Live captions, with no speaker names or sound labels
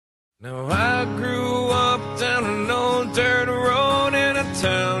Now I grew up down an old dirt road in a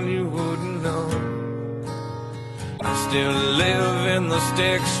town you wouldn't know. I still live in the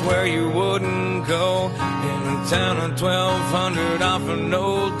sticks where you wouldn't go. In a town of 1200 off an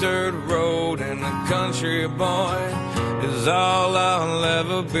old dirt road. And a country boy is all I'll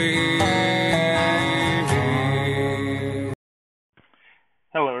ever be.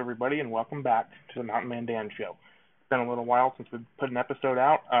 Hello everybody and welcome back to the Mountain Man Dan Show. It's been a little while since we've put an episode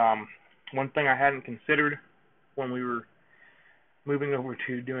out. One thing I hadn't considered when we were moving over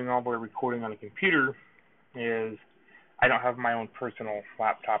to doing all of our recording on a computer is I don't have my own personal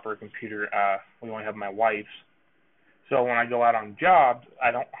laptop or computer. We only have my wife's. So when I go out on jobs,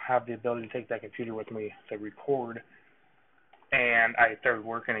 I don't have the ability to take that computer with me to record. And I started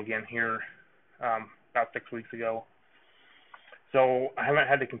working again here about 6 weeks ago. So I haven't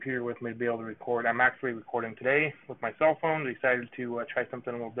had the computer with me to be able to record. I'm actually recording today with my cell phone. Decided to try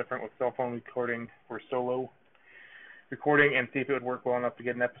something a little different with cell phone recording for solo recording and see if it would work well enough to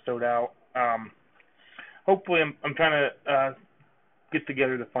get an episode out. Hopefully I'm trying to get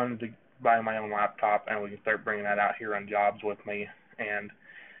together the funds to buy my own laptop, and we can start bringing that out here on jobs with me and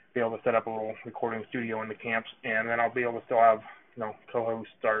be able to set up a little recording studio in the camps, and then I'll be able to still have, co-host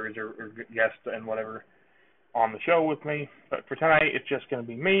stars or guests and whatever on the show with me. But for tonight, it's just going to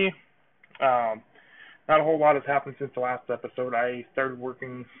be me. Not a whole lot has happened since the last episode. I started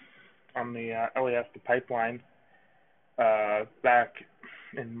working on the LAS pipeline back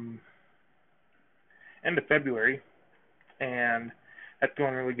in end of February, and that's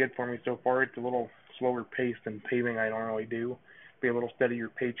going really good for me so far. It's a little slower pace than paving I normally do. Be a little steadier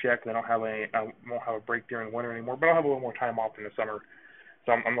paycheck. I won't have a break during winter anymore, but I'll have a little more time off in the summer.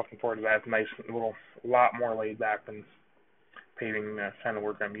 So I'm looking forward to that. It's nice, a lot more laid back than paving kind of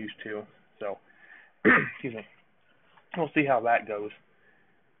work I'm used to. So, excuse me. We'll see how that goes.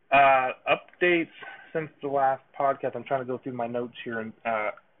 Updates since the last podcast. I'm trying to go through my notes here and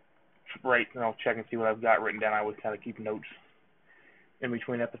check and see what I've got written down. I always kind of keep notes in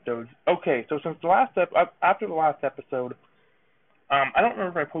between episodes. Okay, so since the last after the last episode, I don't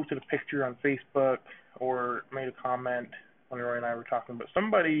remember if I posted a picture on Facebook or made a comment when Roy and I were talking, but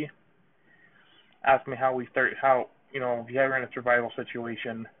somebody asked me if you ever in a survival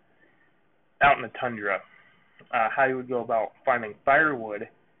situation out in the tundra, how you would go about finding firewood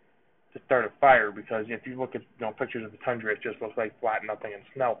to start a fire, because if you look at pictures of the tundra, it just looks like flat nothing and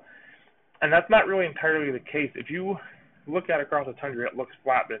snow. And that's not really entirely the case. If you look at across the tundra, it looks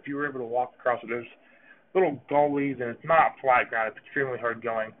flat, but if you were able to walk across it, there's little gullies, and it's not flat ground. It's extremely hard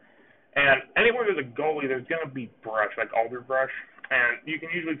going. And anywhere there's a gully, there's going to be brush, like alder brush. And you can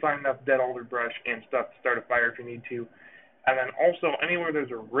usually find enough dead alder brush and stuff to start a fire if you need to. And then also anywhere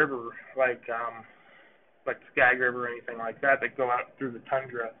there's a river, like Skag River or anything like that go out through the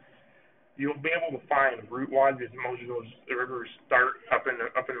tundra, you'll be able to find root wads, because most of those rivers start up in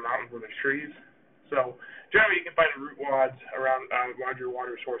the mountains where there's trees. So generally you can find root wads around larger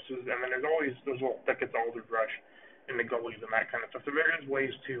water sources, and then there's always those little thickets of alder brush in the gullies and that kind of stuff. So there is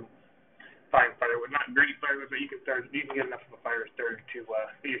ways to find firewood, not great firewood, but you can get enough of a fire started to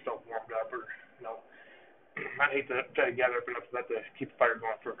get yourself warmed up, or I'd hate to try to gather up enough of that to keep the fire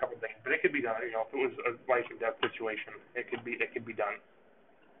going for a couple of days, but it could be done. If it was a life and death situation, it could be done.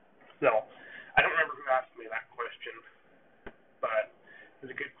 So I don't remember who asked me that question, but it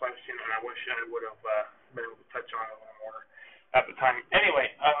was a good question, and I wish I would have been able to touch on it a little more at the time. Anyway,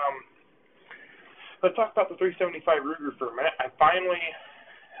 let's talk about the 375 Ruger for a minute. I finally,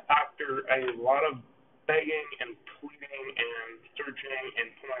 after a lot of begging and pleading and searching and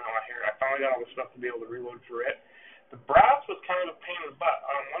pulling on my hair, I finally got all the stuff to be able to reload for it. The brass was kind of a pain in the butt.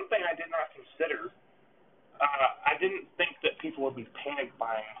 One thing I did not consider, I didn't think that people would be panic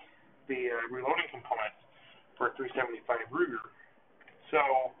buying the reloading components for a 375 Ruger.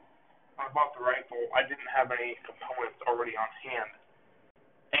 So when I bought the rifle, I didn't have any components already on hand.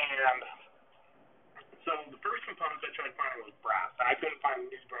 And so the first components I tried finding was brass, and I couldn't find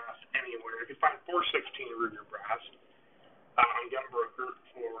new brass anywhere. I could find 416 Ruger brass on Gunbroker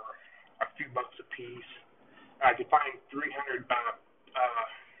for a few bucks a piece. I could find 300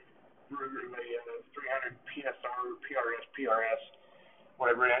 Ruger, the 300 PSR, PRS,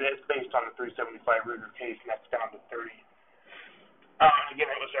 whatever it is. It's based on the 375 Ruger case, and that's down to 30. Again,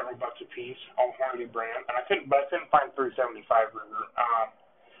 it was several bucks a piece, all Hornady brand, and I couldn't find 375 Ruger.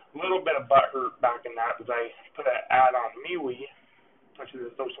 A little bit of butthurt back in that, because I put an ad on MeWe, which is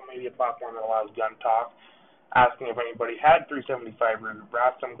a social media platform that allows gun talk, asking if anybody had 375 Ruger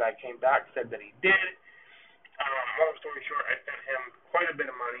brass. Some guy came back, said that he did. Long story short, I sent him quite a bit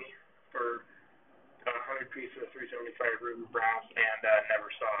of money for 100 pieces of 375 Ruger brass, and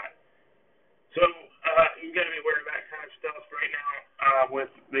never saw it. with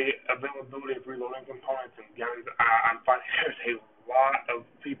the availability of reloading components and guns, I'm finding there's a lot of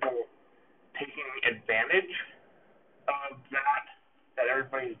people taking advantage of that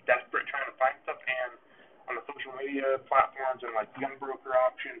everybody's desperate trying to find stuff, and on the social media platforms and like gun broker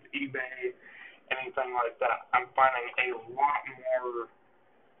options, eBay, anything like that, I'm finding a lot more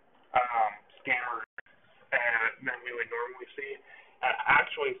scammers than we would normally see. And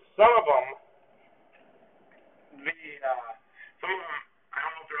actually, some of them, I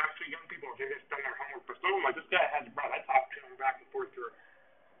don't know if they're actually young people, if they just done their homework, but some of them, like this guy had brought, I talked to him back and forth for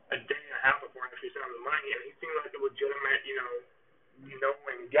a day and a half before I actually sent him the money, and he seemed like a legitimate,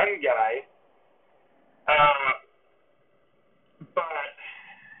 knowing gun guy. But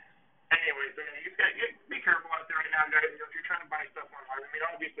anyways, you be careful out there right now, guys. If you're trying to buy stuff online, I mean,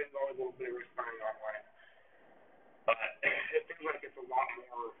 obviously there's always a little bit of risk buying online, but it seems like it's a lot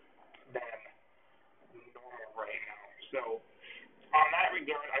more than normal right now. So on that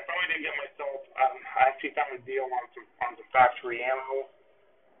regard, I finally did get myself. I actually found a deal on some factory ammo,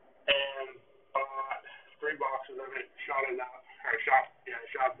 and bought 3 boxes of it. Shot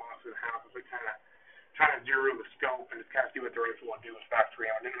box in half. Of it, kind of trying to zero the scope and just kind of see what the rifle will do with factory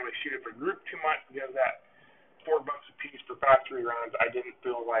ammo. I didn't really shoot it for group too much because that $4 a piece for factory rounds, I didn't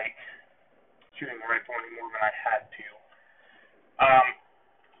feel like shooting the rifle any more than I had to.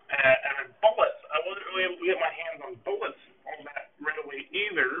 And then bullets, I wasn't really able to get my hands on bullets all that readily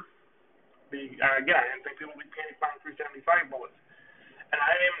either. Again, I didn't think people would be paying fine 375 bullets. And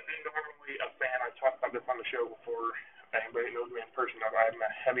I am normally a fan. I've talked about this on the show before. Anybody knows me in person, I'm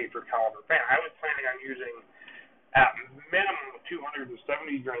a heavy for caliber fan. I was planning on using at minimum a 270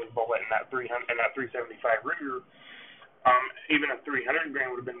 grain bullet in that 375 Ruger. Even a 300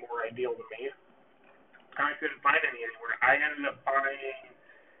 grain would have been more ideal to me. And I couldn't find any anywhere. I ended up buying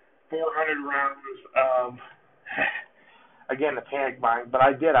 400 rounds of, again, the panic buying, but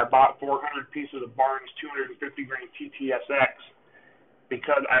I did. I bought 400 pieces of Barnes 250 grain TTSX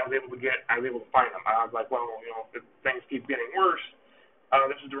because I was able to find them. I was like, well, if things keep getting worse,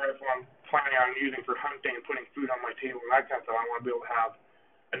 this is the rifle I'm planning on using for hunting and putting food on my table and that kind of stuff. I want to be able to have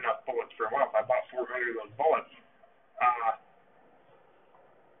enough bullets for a month. I bought 400 of those bullets.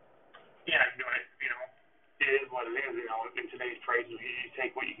 It is what it is. In today's prices, you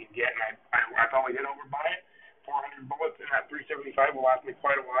take what you can get, and I probably did overbuy it. 400 bullets in that 375 will last me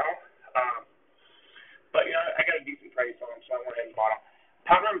quite a while. But I got a decent price on them, so I went ahead and bought them.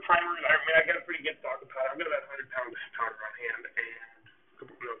 Powder and primers, I got a pretty good stock of powder. I've got about 100 pounds of powder on hand and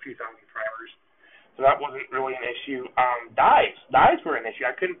a few thousand primers. So that wasn't really an issue. Dyes were an issue.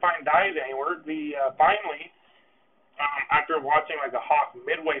 I couldn't find dyes anywhere. Finally, after watching like a Hawk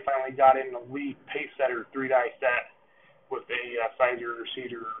Midway, finally got in the Lee Pace Setter 3-dye set with a Sizer,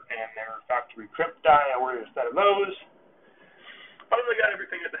 Cedar, and their factory crimp dye. I ordered a set of those. Finally got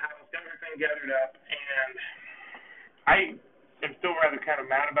everything at the house, got everything gathered up, and I am still rather kind of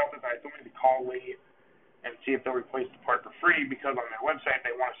mad about this. I still need to call Lee and see if they'll replace the part for free, because on their website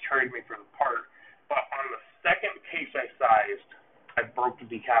they want to charge me for the part. But on the second case I sized, I broke the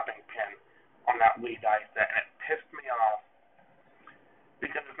decapping pin on that Lee die set, and it pissed me off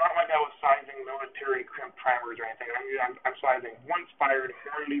because it's not like I was sizing military crimp primers or anything. I'm sizing once-fired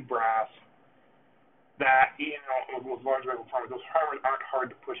Hornby brass that, with large rifle primers. Those primers aren't hard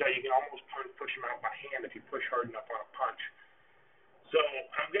to push out. You can almost push them out by hand if you push hard enough on a punch. So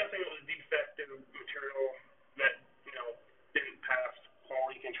I'm guessing it was a defective material that, didn't pass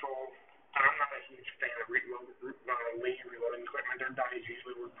quality control. I'm not a huge fan of Lee reloading equipment. Their dies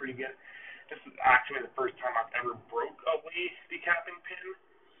usually work pretty good. This is actually the first time I've ever broke a Lee decapping pin.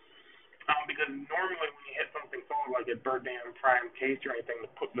 Because normally when you hit something solid like a Birdman prime case or anything,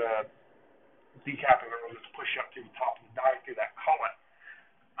 to put the decapping will just push up to the top of the die through that collet.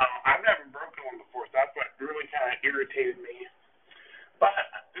 I've never broken one before, so that's what really kind of irritated me. But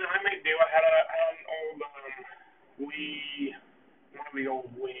I made do. I had an old Lee, one of the old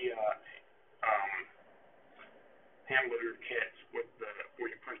Lee hand loader kits with where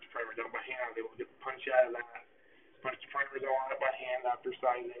you punch the primers out by hand. I was able to get the punch out of that, punch the primers all out by hand after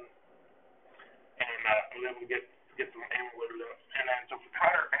sizing, and I was able to get some ammo loaded up. And then so for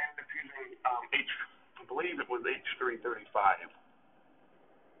powder, I ended up using I believe it was H335.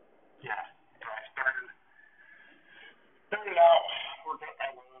 Yeah, I started out working up my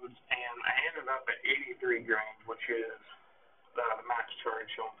loads, and I ended up at 83 grains, which is the max charge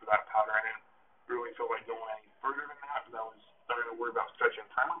shown for that powder. I didn't really feel like going any further than that, because I was starting to worry about stretching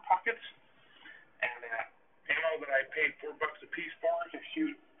primer pockets. And ammo that I paid $4 a piece for to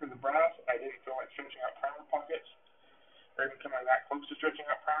shoot for the brass, I didn't feel like stretching out primer pockets, or even coming that close to stretching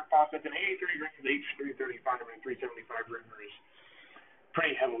out primer pockets. And 83 grains H335 and 375 Rugers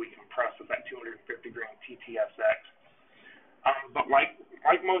pretty heavily compressed with that 250 grain TTSX. But like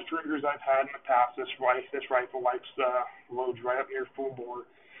most riggers I've had in the past, this rifle loads right up near full bore.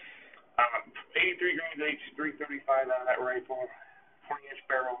 83 grains H335 out of that rifle, 20-inch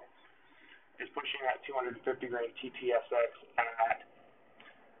barrel, is pushing that 250 grain TTSX at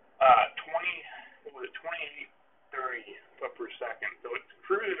 2830 foot per second. So it's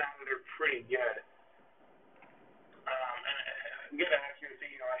cruising out of there pretty good. And good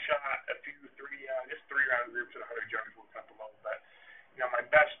accuracy. I shot just three round groups at 100 yards with a couple of, but my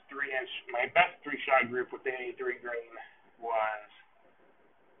best 3-shot group with the 83 grain was.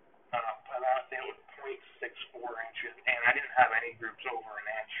 I want to say it was 0.64 inches, and I didn't have any groups over an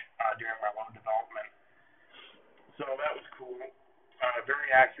inch during my load development. So that was cool.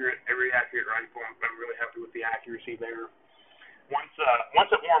 Very accurate rifle. I'm really happy with the accuracy there. Once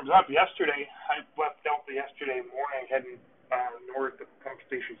it warms up yesterday, I left Delta yesterday morning heading north to Pump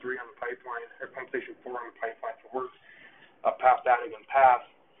Station 3 on the pipeline, or Pump Station 4 on the pipeline for work, up past Adigan Pass,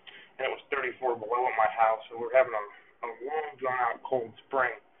 and it was 34 below at my house, so we're having a long, drawn-out cold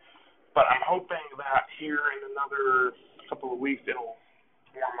spring. But I'm hoping that here in another couple of weeks it'll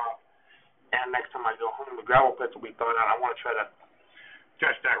warm up, and next time I go home, the gravel pits will be thawed out. I want to try to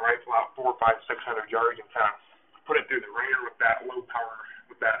stretch that rifle out 400, 500, 600 yards and kind of put it through the ringer with that low power,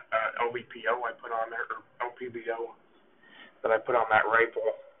 with that LVPO I put on there, or LPVO that I put on that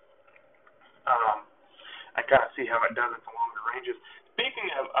rifle. I kind of see how it does at the longer ranges. Speaking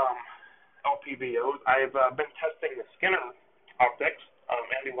of LPVOs, I've been testing the Skinner optics.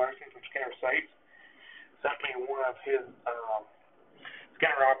 Andy Larson from Skinner Sights sent me one of his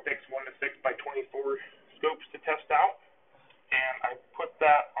Skinner optics 1-6x24 scopes to test out, and I put it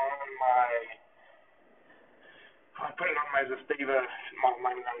on my Zastava Model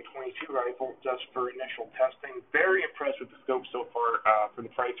 9922 rifle just for initial testing. Very impressed with the scope so far for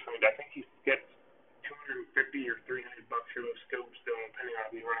the price range. I think he gets $250 or $300 for those scopes, still, depending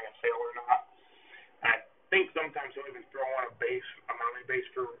on if he's running a sale or not. I think sometimes he'll even throw on a mounting base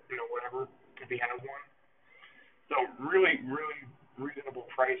for whatever if he has one. So really, really reasonable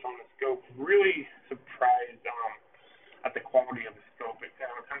price on the scope. Really surprised at the quality of the scope. It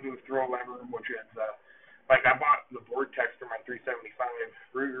comes with a throw lever, which is I bought the Vortex for my 375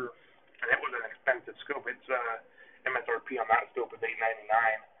 Ruger, and it was an expensive scope. It's MSRP on that scope is $899,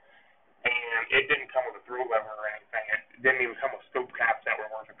 and it didn't come with a throw lever or anything. It didn't even come with scope caps that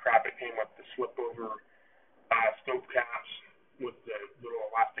were worth a crap. It came with the slip over scope caps with the little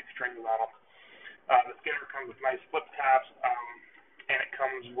elastic strings on them. The Skinner comes with nice flip caps, and it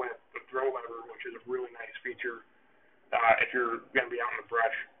comes with the throw lever, which is a really nice feature if you're going to be out in the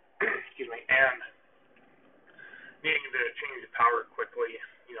brush. Excuse me, and needing to change the power quickly, if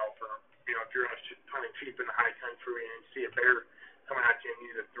you're hunting cheap in the high country and you see a bear coming at you and you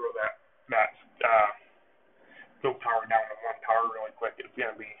need to throw that scope power down to one power really quick, it's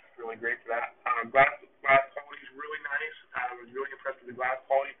going to be really great for that. Glass quality is really nice. I was really impressed with the glass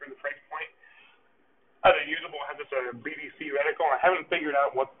quality for the price point. Has a BDC reticle. I haven't figured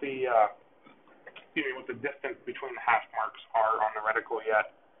out what the distance between the hash marks are on the reticle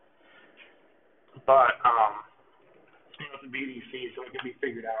yet. But it's a BDC, so it can be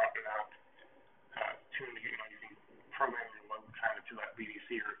figured out and tuned. You can program your load kind of to that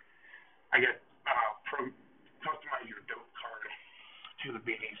BDC, or I guess customize your dope card to the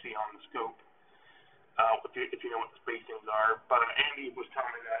BDC on the scope. If you know what the spacings are. But Andy was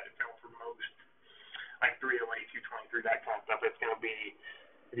telling me that for most, like 308, 223, that kind of stuff, it's going to be,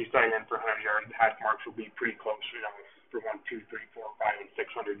 if you sign in for 100 yards, the hash marks will be pretty close, for 1, 2, 3, 4, 5, and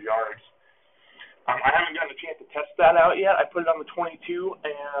 600 yards. I haven't gotten a chance to test that out yet. I put it on the 22,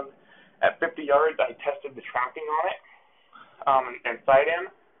 and at 50 yards, I tested the tracking on it, and sight in.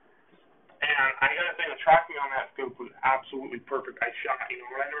 And I gotta say, the tracking on that scope was absolutely perfect. I shot,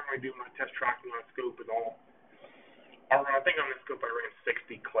 what I normally do when I test tracking on a scope is I think on this scope I ran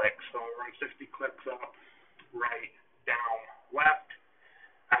 60 clicks. So I'll run 60 clicks up, right, down, left,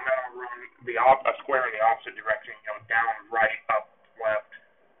 and then I'll run a square in the opposite direction, down, right, up, left.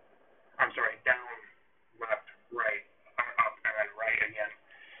 I'm sorry, down, left, right, up, and then right again.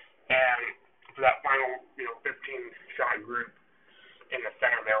 And for that final, 15-shot group, in the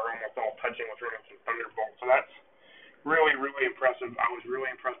center, they were almost all touching with Remington Thunderbolt. So that's really, really impressive. I was really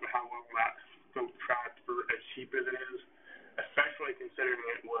impressed with how well that scope tracked for as cheap as it is, especially considering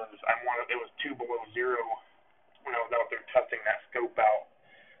it was 2 below zero when I was out there testing that scope out.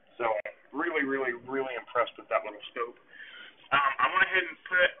 So really, really, really impressed with that little scope. I went ahead and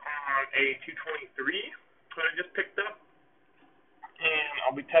put it on a 223 that I just picked up, and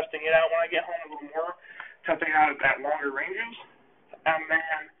I'll be testing it out when I get home a little more, testing it out at longer ranges. And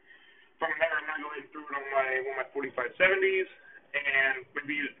then from there, I'm gonna go ahead and throw it on one of my 4570s, and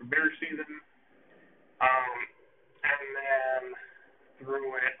maybe use it for bear season. And then throw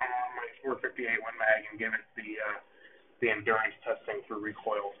it on my 458 Win Mag and give it the endurance testing for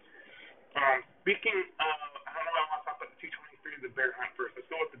recoil. Speaking of, I don't know why I want to talk about the 223 the bear hunt first. Let's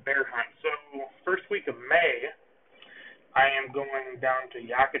go with the bear hunt. So first week of May, I am going down to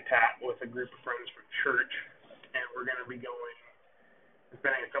Yakutat with a group of friends from church, and we're going to be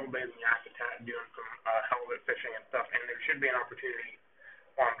spending a couple days in Yakutat doing some halibut fishing and stuff. And there should be an opportunity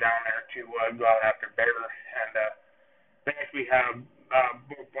while I'm down there to go out after bear. And they actually have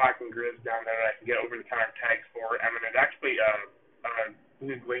both black and grizz down there that I can get over the counter tags for. And then there's actually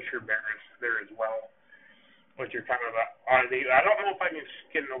blue glacier bears there as well, which are kind of oddity. I don't know if I can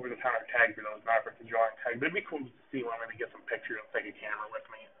get an over the counter tag for those, not if it's a drawing tag, but it'd be cool to see when I'm going to get some pictures and take a camera with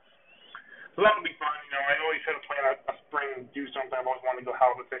me. So that'll be fun. You know, I always try to plan a spring, do something. I've always wanted to go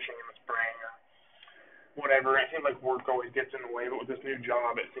halibut fishing in the spring or whatever. It seems like work always gets in the way, but with this new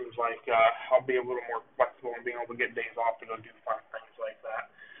job, it seems like I'll be a little more flexible in being able to get days off to go do fun things like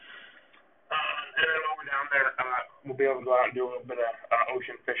that. And then while we're down there, we'll be able to go out and do a little bit of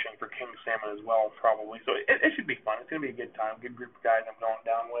ocean fishing for king salmon as well, probably. So it should be fun. It's going to be a good time, good group of guys I'm going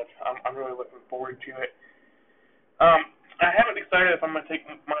down with. I'm really looking forward to it. I haven't decided if I'm going to take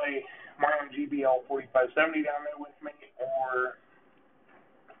my Marlin GBL 4570 down there with me or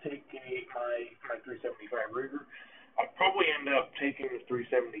take my 375 Ruger. I'll probably end up taking the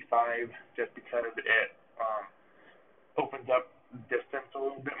 375 just because it opens up distance a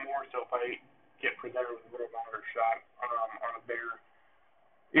little bit more. So if I get presented with a little longer shot on a bear,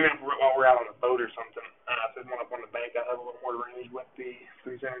 even if while we're out on a boat or something, if there's one up on the bank, I have a little more range with the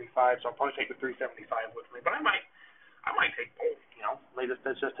 375. So I'll probably take the 375 with me. But I might take both. You know,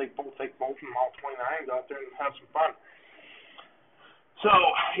 let's just take both from all 29 and go out there and have some fun. So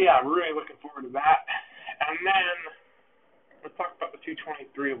yeah, I'm really looking forward to that. And then let's talk about the 223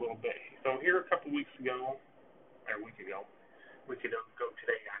 a little bit. So here a couple weeks ago, or a week ago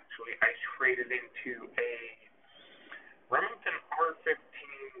today actually, I traded into a Remington R15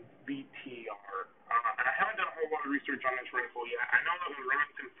 VTR. And I haven't done a whole lot of research on this rifle yet. I know that when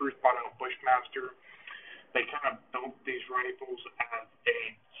Remington first bought out Bushmaster, they kind of built these rifles as a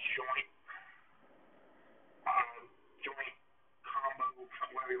joint combo,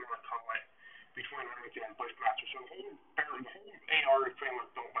 whatever you want to call it, between Remington and Bushmaster. So the whole AR frame was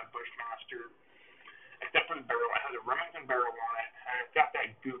built by Bushmaster, except for the barrel. It has a Remington barrel on it, and it's got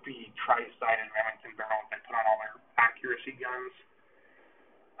that goofy tri-sided Remington barrel that they put on all their accuracy guns.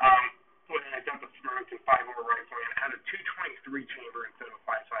 So then I got the Remington 5.0 rifle, and it had a 223 chamber instead of a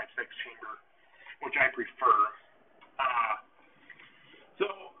 5.56 chamber, which I prefer.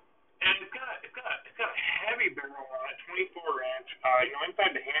 And it's got a heavy barrel on it, 24-inch.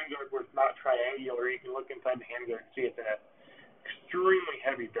 Inside the handguard where it's not triangular, you can look inside the handguard and see it's an extremely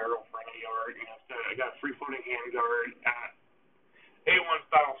heavy barrel for an AR. So I got a free-floating handguard, A1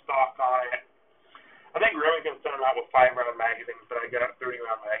 style stock on it. I think Remington sent them out with 5-round magazines, but I got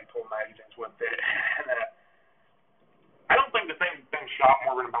 30-round Magpul magazines with it. And I don't think the thing shot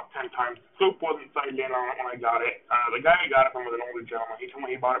more than about 10 times. The scope wasn't sighted in on it when I got it. The guy I got it from was an older gentleman. He told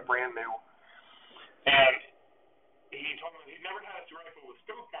me he bought it brand new. And he told me he'd never had a rifle with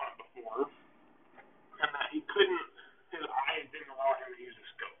scope on it before. And that his eyes didn't allow him to use a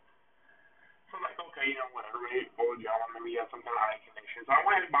scope. So I'm like, okay, whatever, maybe older gentleman, maybe he has some kind of eye condition. So I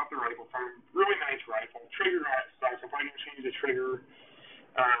went and bought the rifle from him. Really nice rifle. Trigger on it sucks. I'm probably going to change the trigger.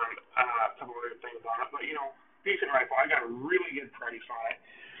 A couple other things on it. But, decent rifle. I got a really good price on it.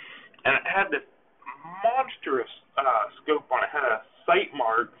 And it had this monstrous scope on it. It had a sight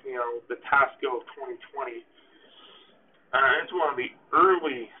mark, the Tasco of 2020. It's one of the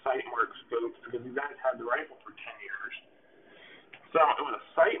early sight mark scopes because these guys had the rifle for 10 years. So it was a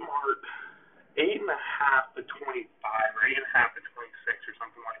sight mark 8.5 to 25 or 8.5 to 26 or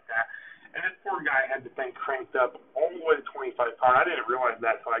something like that. And this poor guy had the thing cranked up all the way to 25 pounds. I didn't realize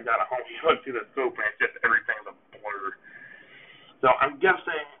that until I got home. He looked through the scope and it's just everything's a blur. So I'm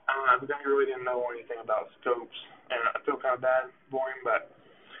guessing the guy really didn't know anything about scopes, and I feel kind of bad for him, but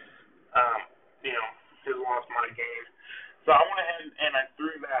his loss, my gain. So I went ahead and I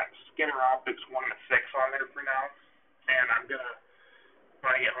threw that Skinner Optics 1-6 on there for now, and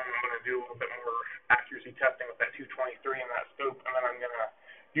when I get home, I'm gonna do a little bit more accuracy testing with that 223 and that scope, and then I'm gonna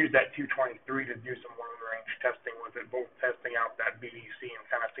use that 223 to do some long range testing with it, both testing out that BDC and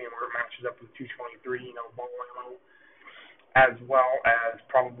kind of seeing where it matches up with 223, ball ammo, as well as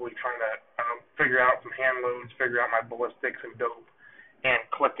probably trying to figure out some hand loads, figure out my ballistics and dope, and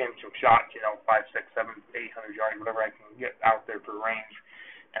click in some shots, 5, 6, 7, 800 yards, whatever I can get out there for range,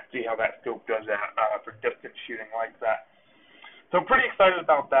 and see how that scope does that for distance shooting like that. So I'm pretty excited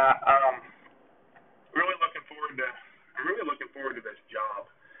about that. Really looking forward to. I'm really looking forward to this job.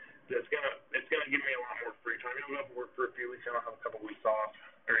 It's gonna give me a lot more free time. I'm gonna work for a few weeks. I'll have a couple weeks off,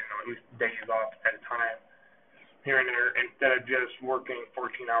 or at least days off at a time here and there, instead of just working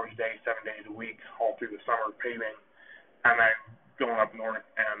 14 hours a day, 7 days a week, all through the summer paving, and then going up north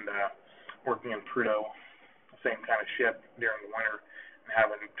and working in Prudhoe, the same kind of shift during the winter, and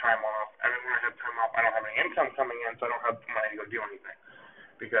having time off. And then when I have time off, I don't have any income coming in, so I don't have money to go do anything.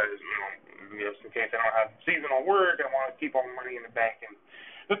 Because, just in case I don't have seasonal work, I want to keep all the money in the bank, and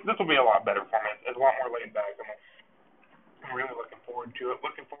this will be a lot better for me. It's a lot more laid back. I'm really looking forward to it.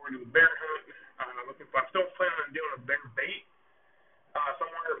 Looking forward to the bear hunt. I'm still planning on doing a bear bait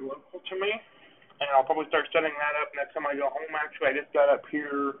somewhere local to me, and I'll probably start setting that up next time I go home. Actually, I just got up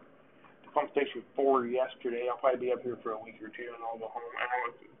here to Pump Station 4 yesterday. I'll probably be up here for a week or two, and I'll go home.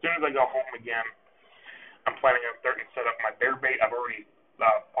 And as soon as I go home again, I'm planning on starting to set up my bear bait. I've already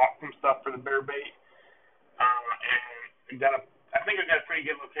bought some stuff for the bear bait, and I think I got a pretty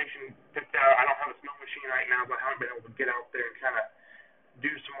good location picked out. I don't have a snow machine right now, but I haven't been able to get out there and kind of do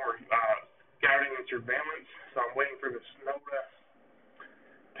some more scouting and surveillance. So I'm waiting for the snow to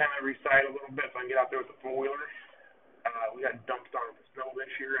kind of recede a little bit so I can get out there with the four-wheeler. We got dumped on with the snow this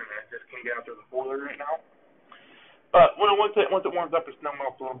year, and I just can't get out there with the four-wheeler right now. But once it warms up and snow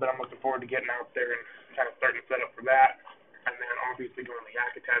melts a little bit, I'm looking forward to getting out there and kind of starting to set up for that. And then obviously going to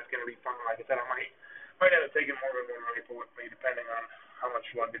Yakutat's going to be fun. Like I said, I might end up taking more than one rifle with me, depending on how much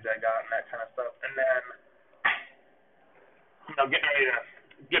luggage I got and that kind of stuff. And then, getting ready to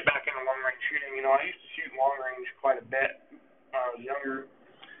get back into long range shooting. I used to shoot long range quite a bit when I was younger.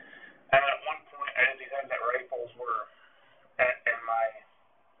 And at one point, I decided that rifles were, in my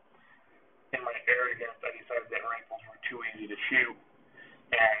arrogance, I decided that rifles were too easy to shoot,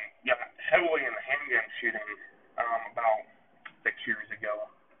 and got heavily into handgun shooting about 6 years ago.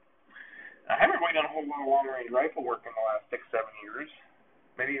 I haven't really done a whole lot of long-range rifle work in the last 6, 7 years,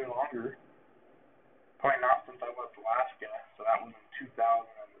 maybe even longer. Probably not since I left Alaska, so that was in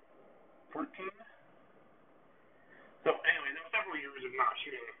 2014. So anyway, there were several years of not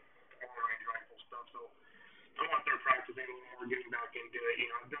shooting long-range rifle stuff, so I want to start practicing a little more, getting back into it.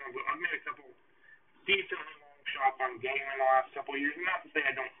 I've made a couple decently long shots on game in the last couple of years, and not to say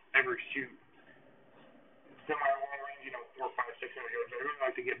I don't ever shoot semi-long range, 4, 5, 600 yards. I really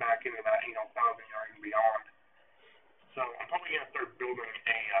like to get back into that, 1,000 yards and beyond. So I'm probably going to start building a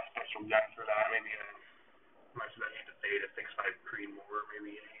special gun for that. Maybe as much as I hate to say it, a 6.5 Creedmoor,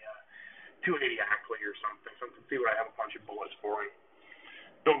 maybe a 280 Ackley or something. Something to see what I have a bunch of bullets for, and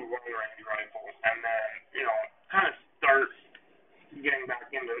build a long range rifle, and then kind of start getting back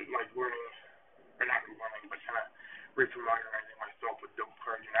into like learning, or not learning, but kind of refamiliarizing myself with dope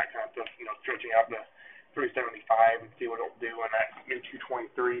cards and that kind of stuff. Stretching out the 375 and see what it'll do, and that new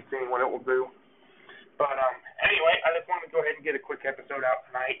 223, seeing what it will do. But anyway, I just wanted to go ahead and get a quick episode out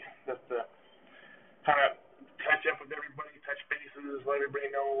tonight, just to kind of catch up with everybody, touch bases, let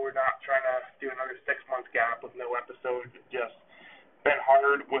everybody know we're not trying to do another 6-month gap with no episodes. Just been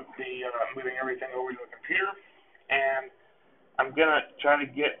hard with the moving everything over to the computer, and I'm gonna try to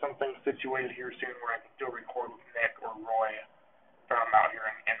get something situated here soon where I can still record with Nick or Roy from out here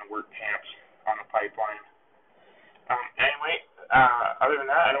in the work camps on the pipeline. Anyway, other than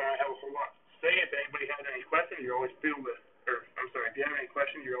that, I don't really have a whole lot to say. If anybody has any questions, if you have any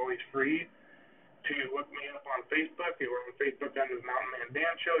questions, you're always free to look me up on Facebook. We're on Facebook under the Mountain Man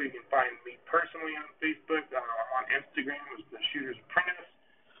Dan Show. You can find me personally on Facebook. On Instagram as The Shooter's Apprentice.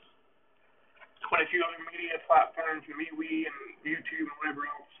 Quite a few other media platforms, MeWe and YouTube and whatever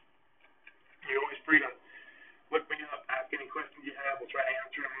else. You're always free to look me up, ask any questions you have. We'll try to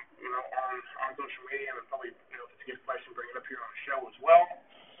answer them, on social media, and probably, if it's a good question, bring it up here on the show as well.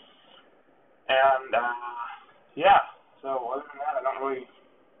 And yeah. So other than that, I don't really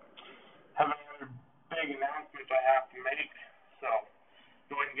have any other big announcements I have to make. So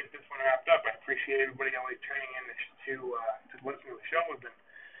go ahead and get this one wrapped up. I appreciate everybody always tuning in to listen to the show. We've been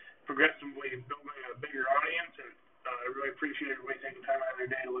progressively building a bigger audience, and I really appreciate everybody taking time out of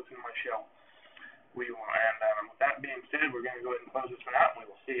their day to listen to my show. We will, and with that being said, we're going to go ahead and close this one out, and we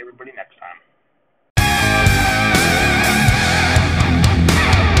will see everybody next time.